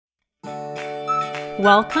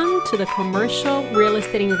Welcome to the Commercial Real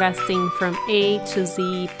Estate Investing from A to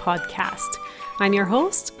Z podcast. I'm your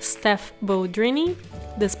host, Steph Bodrini.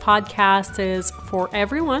 This podcast is for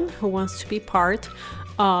everyone who wants to be part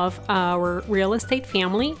of our real estate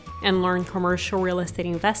family and learn commercial real estate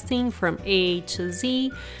investing from A to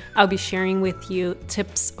Z. I'll be sharing with you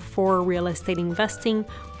tips for real estate investing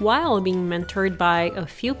while being mentored by a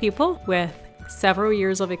few people with several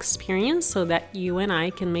years of experience so that you and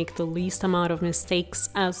I can make the least amount of mistakes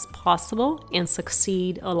as possible and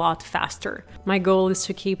succeed a lot faster. My goal is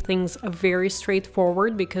to keep things very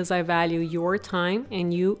straightforward because I value your time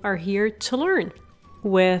and you are here to learn.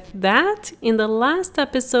 With that, in the last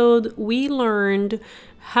episode, we learned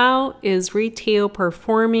how is retail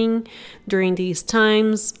performing during these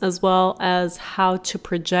times, as well as how to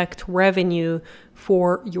project revenue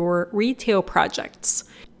for your retail projects.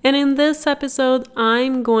 And in this episode,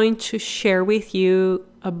 I'm going to share with you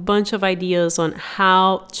a bunch of ideas on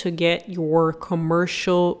how to get your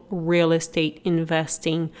commercial real estate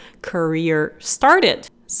investing career started.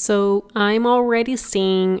 So I'm already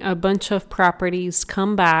seeing a bunch of properties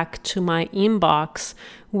come back to my inbox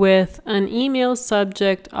with an email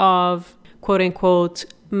subject of quote unquote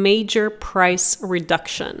major price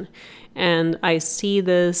reduction. And I see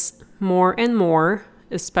this more and more,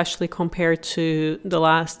 especially compared to the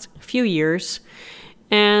last few years.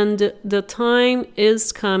 And the time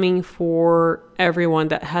is coming for everyone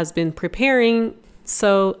that has been preparing.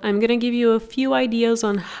 So I'm going to give you a few ideas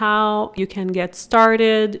on how you can get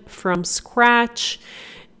started from scratch,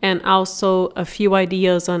 and also a few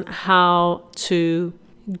ideas on how to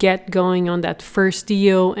get going on that first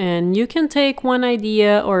deal. And you can take one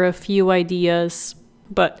idea or a few ideas,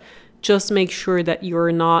 but just make sure that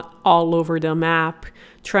you're not all over the map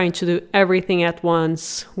trying to do everything at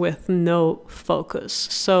once with no focus.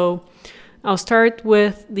 So I'll start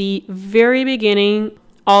with the very beginning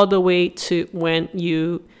all the way to when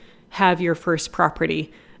you have your first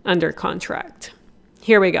property under contract.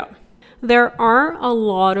 Here we go. There are a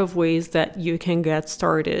lot of ways that you can get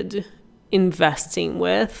started investing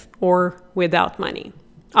with or without money.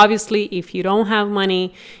 Obviously, if you don't have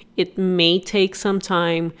money, it may take some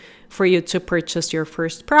time for you to purchase your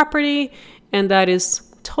first property, and that is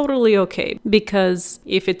totally okay, because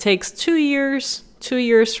if it takes 2 years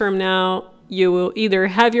from now, you will either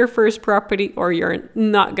have your first property or you're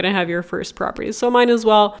not going to have your first property. So might as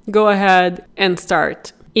well go ahead and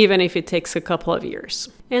start, even if it takes a couple of years.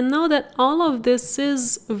 And know that all of this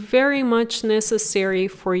is very much necessary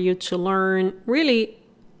for you to learn really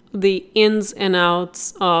the ins and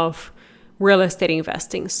outs of real estate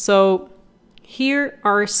investing. So here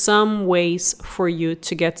are some ways for you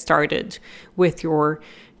to get started with your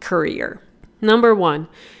career. Number one,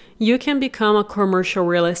 you can become a commercial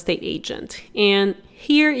real estate agent. And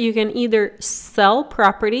here you can either sell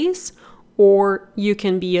properties or you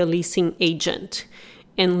can be a leasing agent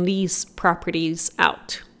and lease properties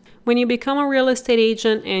out. When you become a real estate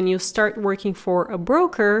agent and you start working for a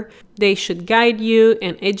broker, they should guide you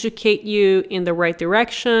and educate you in the right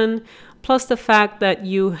direction. Plus the fact that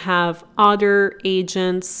you have other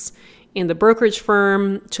agents in the brokerage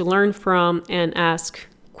firm to learn from and ask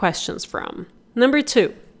questions from. Number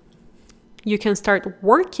two, you can start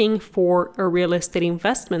working for a real estate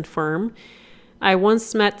investment firm. I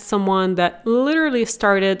once met someone that literally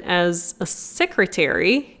started as a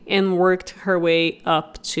secretary and worked her way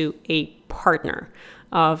up to a partner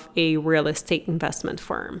of a real estate investment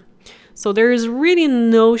firm. So there is really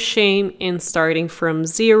no shame in starting from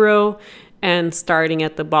zero and starting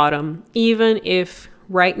at the bottom, even if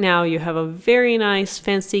right now you have a very nice,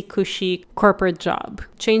 fancy, cushy corporate job.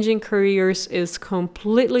 Changing careers is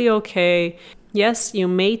completely okay. Yes, you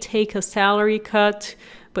may take a salary cut,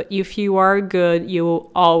 but if you are good, you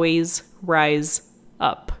will always rise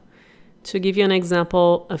up. To give you an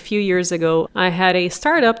example, a few years ago, I had a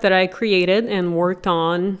startup that I created and worked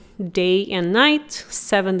on day and night,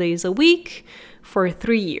 7 days a week for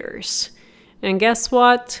 3 years. And guess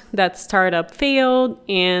what? That startup failed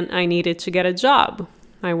and I needed to get a job.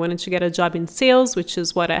 I wanted to get a job in sales, which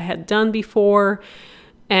is what I had done before.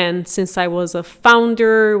 And since I was a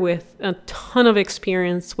founder with a ton of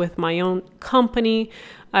experience with my own company,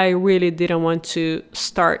 I really didn't want to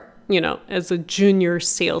start as a junior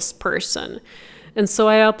salesperson. And so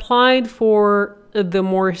I applied for the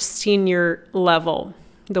more senior level,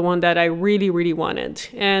 the one that I really, really wanted.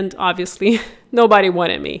 And obviously, nobody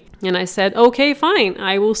wanted me. And I said, okay, fine.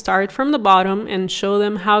 I will start from the bottom and show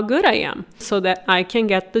them how good I am so that I can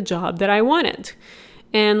get the job that I wanted.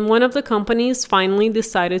 And one of the companies finally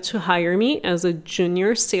decided to hire me as a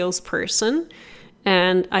junior salesperson.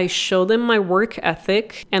 and I showed them my work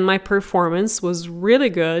ethic, and my performance was really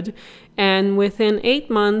good. And within 8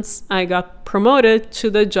 months, I got promoted to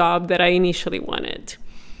the job that I initially wanted.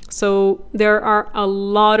 So there are a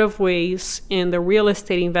lot of ways in the real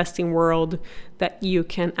estate investing world that you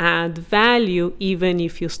can add value even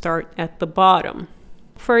if you start at the bottom.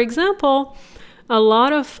 For example, a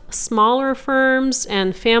lot of smaller firms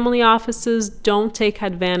and family offices don't take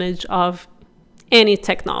advantage of any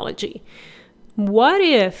technology. What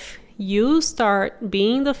if you start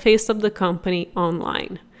being the face of the company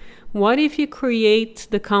online? What if you create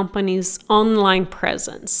the company's online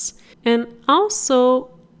presence? And also,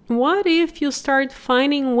 what if you start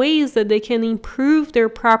finding ways that they can improve their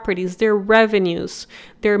properties, their revenues,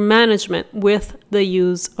 their management with the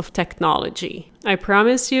use of technology? I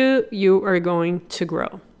promise you, you are going to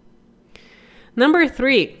grow. Number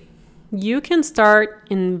 3, you can start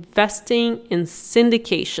investing in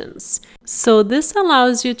syndications. So this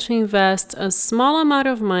allows you to invest a small amount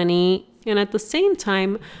of money and at the same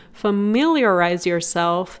time familiarize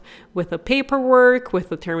yourself with the paperwork, with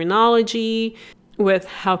the terminology, with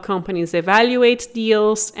how companies evaluate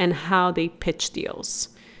deals and how they pitch deals.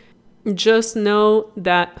 Just know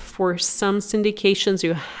that for some syndications,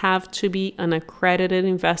 you have to be an accredited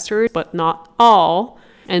investor, but not all.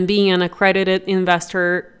 And being an accredited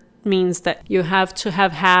investor means that you have to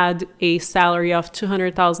have had a salary of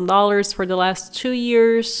 $200,000 for the last 2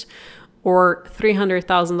 years, or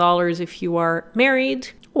 $300,000 if you are married,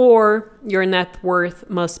 or your net worth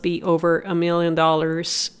must be over $1 million.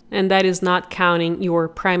 And that is not counting your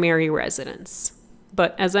primary residence.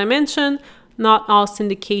 But as I mentioned, not all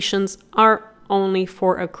syndications are only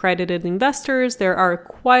for accredited investors. There are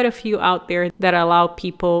quite a few out there that allow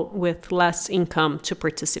people with less income to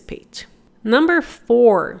participate. Number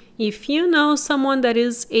 4, if you know someone that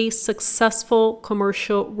is a successful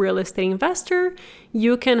commercial real estate investor,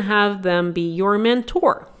 you can have them be your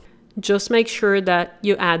mentor. Just make sure that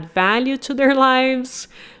you add value to their lives,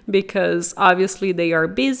 because obviously they are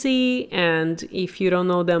busy, and if you don't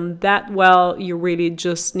know them that well, you really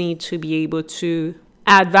just need to be able to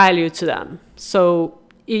add value to them. So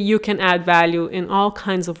you can add value in all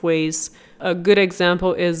kinds of ways. A good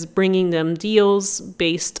example is bringing them deals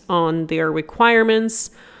based on their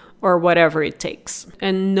requirements or whatever it takes.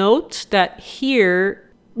 And note that here,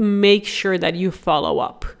 make sure that you follow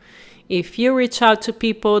up. If you reach out to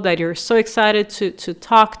people that you're so excited to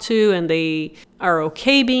talk to and they are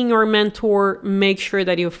okay being your mentor, make sure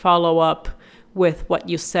that you follow up with what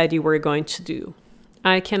you said you were going to do.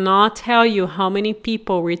 I cannot tell you how many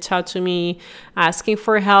people reach out to me asking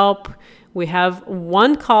for help. We have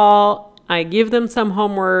one call, I give them some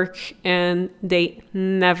homework, and they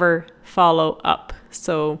never follow up.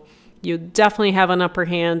 So you definitely have an upper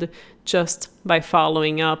hand just by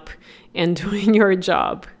following up and doing your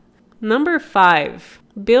job. Number 5,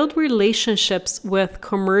 build relationships with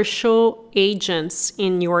commercial agents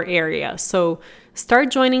in your area. So start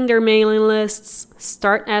joining their mailing lists,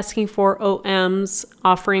 start asking for OMs,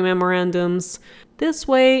 offering memorandums. This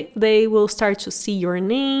way, they will start to see your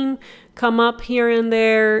name come up here and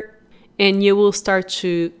there, and you will start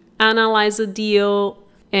to analyze a deal,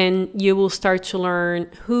 and you will start to learn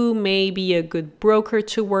who may be a good broker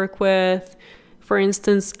to work with. For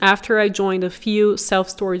instance, after I joined a few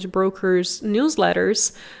self-storage brokers'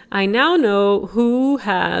 newsletters, I now know who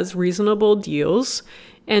has reasonable deals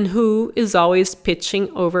and who is always pitching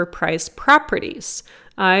overpriced properties.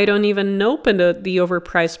 I don't even open the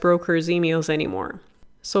overpriced brokers' emails anymore.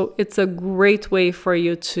 So it's a great way for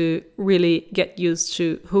you to really get used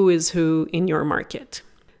to who is who in your market.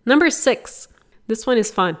 Number 6, this one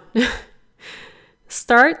is fun.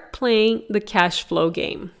 Start playing the cash flow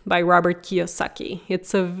game by Robert Kiyosaki.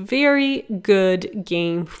 It's a very good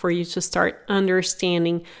game for you to start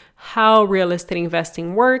understanding how real estate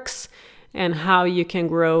investing works and how you can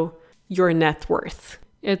grow your net worth.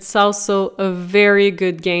 It's also a very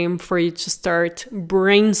good game for you to start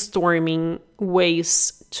brainstorming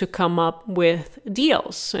ways to come up with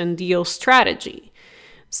deals and deal strategy.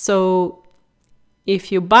 So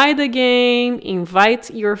if you buy the game,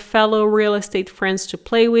 invite your fellow real estate friends to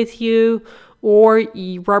play with you, or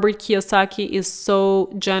Robert Kiyosaki is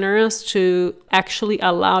so generous to actually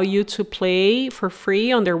allow you to play for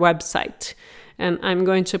free on their website. And I'm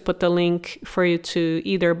going to put the link for you to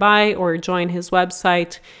either buy or join his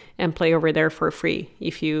website and play over there for free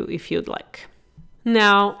if you'd like.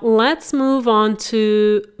 Now, let's move on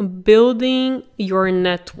to building your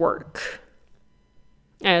network.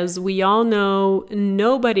 As we all know,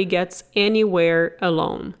 nobody gets anywhere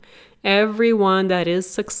alone. Everyone that is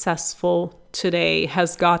successful today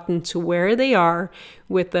has gotten to where they are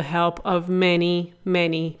with the help of many,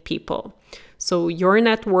 many people. So your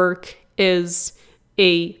network is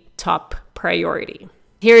a top priority.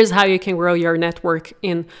 Here's how you can grow your network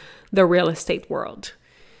in the real estate world.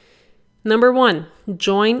 Number 1,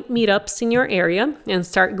 join meetups in your area and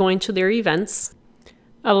start going to their events.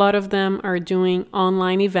 A lot of them are doing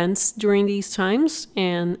online events during these times,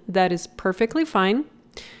 and that is perfectly fine.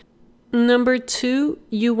 Number 2,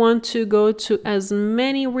 you want to go to as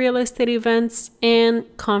many real estate events and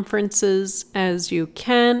conferences as you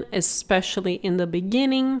can, especially in the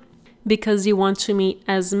beginning, because you want to meet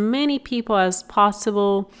as many people as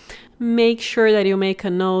possible. Make sure that you make a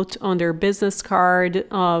note on their business card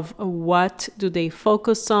of what do they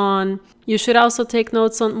focus on. You should also take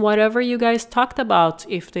notes on whatever you guys talked about.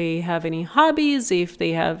 If they have any hobbies, if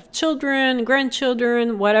they have children,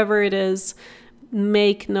 grandchildren, whatever it is,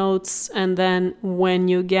 make notes. And then when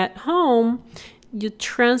you get home, you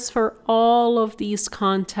transfer all of these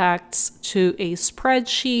contacts to a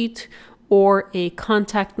spreadsheet or a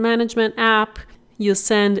contact management app. You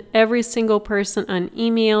send every single person an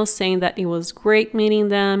email saying that it was great meeting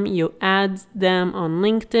them. You add them on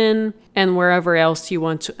LinkedIn and wherever else you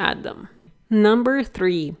want to add them. Number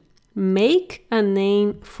 3, make a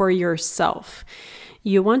name for yourself.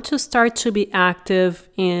 You want to start to be active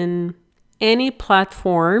in any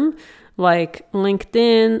platform like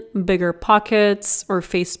LinkedIn, BiggerPockets, or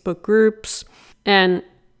Facebook groups. And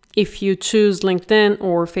if you choose LinkedIn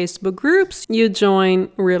or Facebook groups, you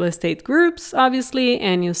join real estate groups, obviously,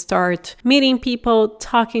 and you start meeting people,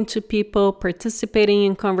 talking to people, participating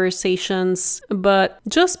in conversations. But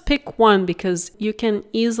just pick one, because you can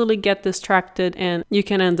easily get distracted and you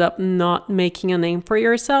can end up not making a name for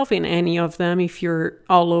yourself in any of them if you're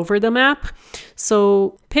all over the map.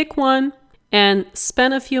 So pick one and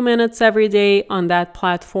spend a few minutes every day on that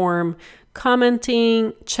platform,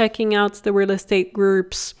 commenting, checking out the real estate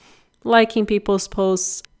groups, liking people's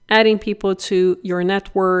posts, adding people to your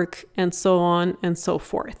network, and so on and so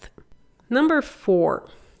forth. Number 4,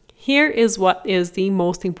 here is what is the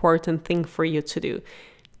most important thing for you to do.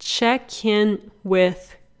 Check in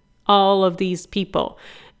with all of these people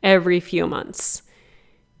every few months.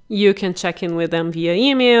 You can check in with them via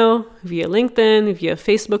email, via LinkedIn, via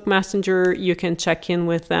Facebook Messenger. You can check in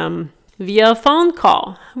with them via phone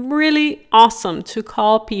call. Really awesome to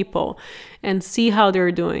call people and see how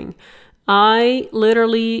they're doing. I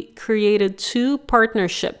literally created 2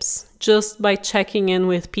 partnerships just by checking in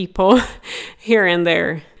with people here and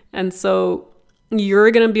there. And so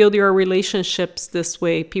you're going to build your relationships this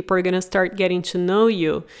way. People are going to start getting to know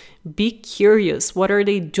you. Be curious. What are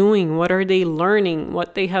they doing? What are they learning?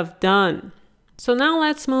 What they have done? So now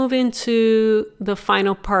let's move into the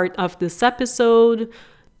final part of this episode.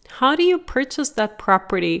 How do you purchase that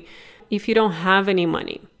property if you don't have any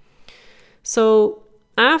money? So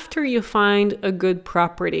after you find a good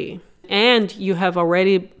property and you have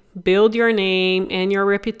already built your name and your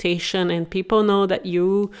reputation and people know that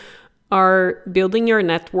you are building your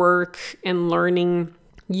network and learning,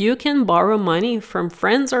 you can borrow money from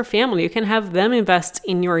friends or family. You can have them invest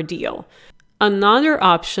in your deal. Another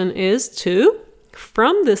option is to,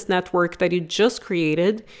 from this network that you just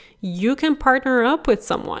created, you can partner up with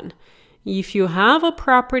someone. If you have a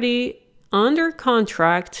property under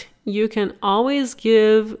contract, you can always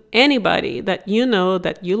give anybody that you know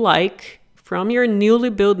that you like from your newly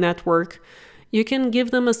built network, you can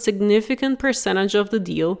give them a significant percentage of the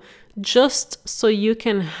deal just so you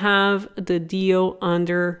can have the deal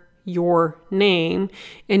under your name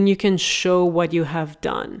and you can show what you have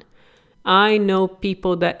done. I know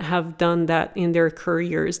people that have done that in their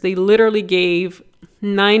careers. They literally gave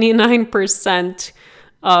 99%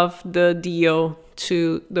 of the deal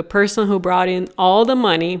to the person who brought in all the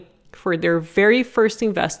money for their very first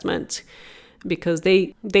investment because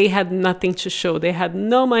they had nothing to show. They had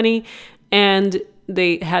no money and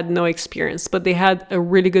they had no experience, but they had a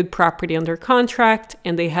really good property under contract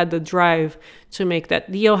and they had the drive to make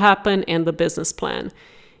that deal happen and the business plan.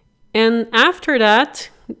 And after that,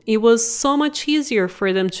 it was so much easier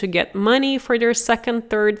for them to get money for their second,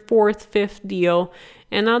 third, fourth, fifth deal.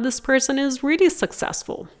 And now this person is really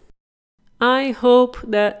successful. I hope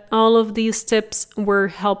that all of these tips were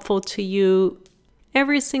helpful to you.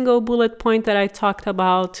 Every single bullet point that I talked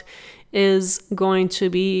about is going to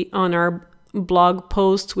be on our blog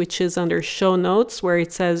post, which is under show notes, where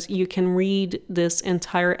it says you can read this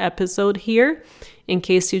entire episode here in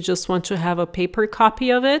case you just want to have a paper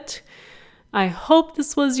copy of it. I hope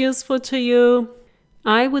this was useful to you.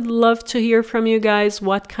 I would love to hear from you guys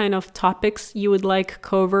what kind of topics you would like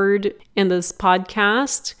covered in this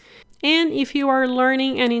podcast. And if you are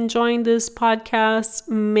learning and enjoying this podcast,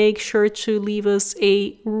 make sure to leave us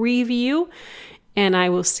a review, and I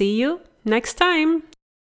will see you next time.